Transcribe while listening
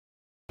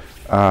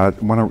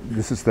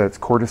This is that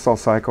cortisol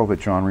cycle that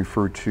John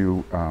referred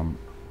to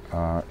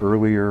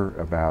earlier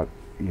about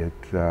it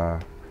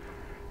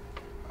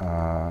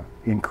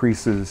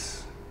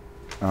increases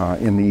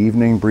in the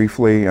evening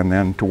briefly, and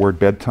then toward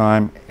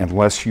bedtime,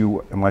 unless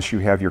you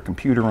have your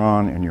computer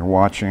on and you're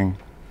watching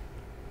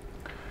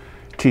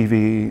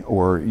TV,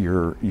 or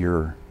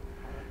you're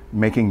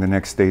making the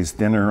next day's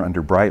dinner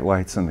under bright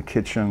lights in the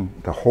kitchen.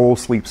 The whole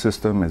sleep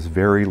system is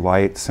very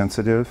light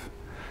sensitive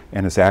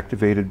and is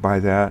activated by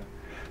that.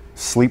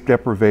 Sleep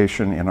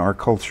deprivation in our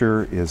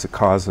culture is a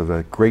cause of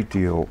a great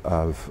deal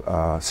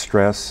of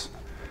stress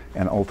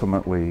and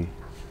ultimately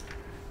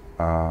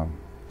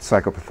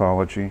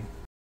psychopathology.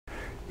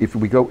 If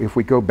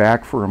we go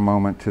back for a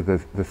moment to the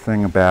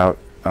thing about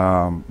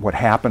what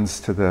happens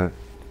to the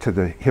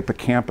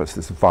hippocampus,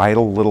 this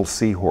vital little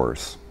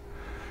seahorse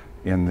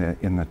in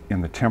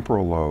the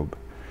temporal lobe,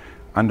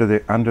 under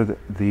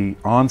the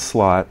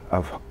onslaught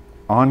of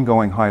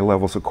ongoing high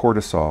levels of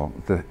cortisol,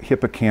 the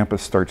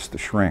hippocampus starts to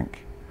shrink.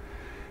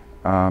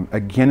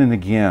 Again and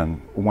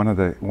again, one of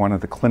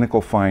the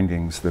clinical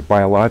findings, the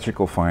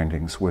biological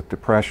findings with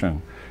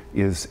depression,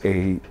 is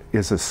a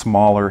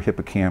smaller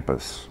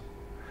hippocampus,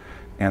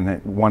 and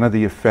that one of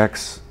the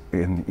effects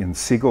in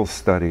Siegel's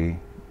study,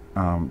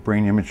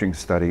 brain imaging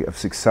study of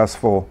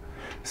successful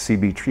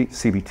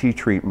CBT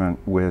treatment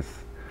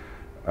with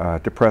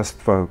depressed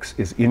folks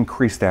is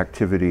increased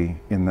activity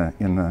in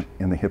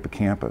the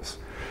hippocampus.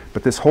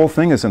 But this whole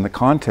thing is in the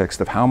context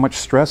of how much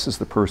stress is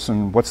the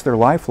person, what's their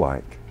life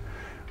like.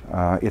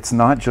 It's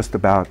not just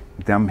about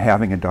them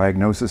having a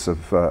diagnosis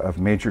of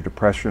major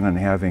depression and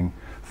having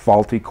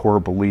faulty core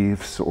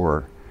beliefs,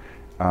 or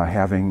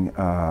having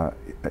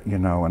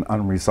an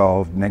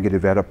unresolved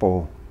negative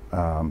Oedipal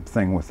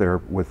thing with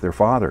their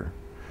father.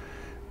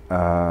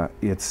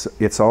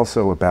 It's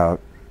also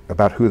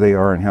about who they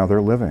are and how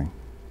they're living.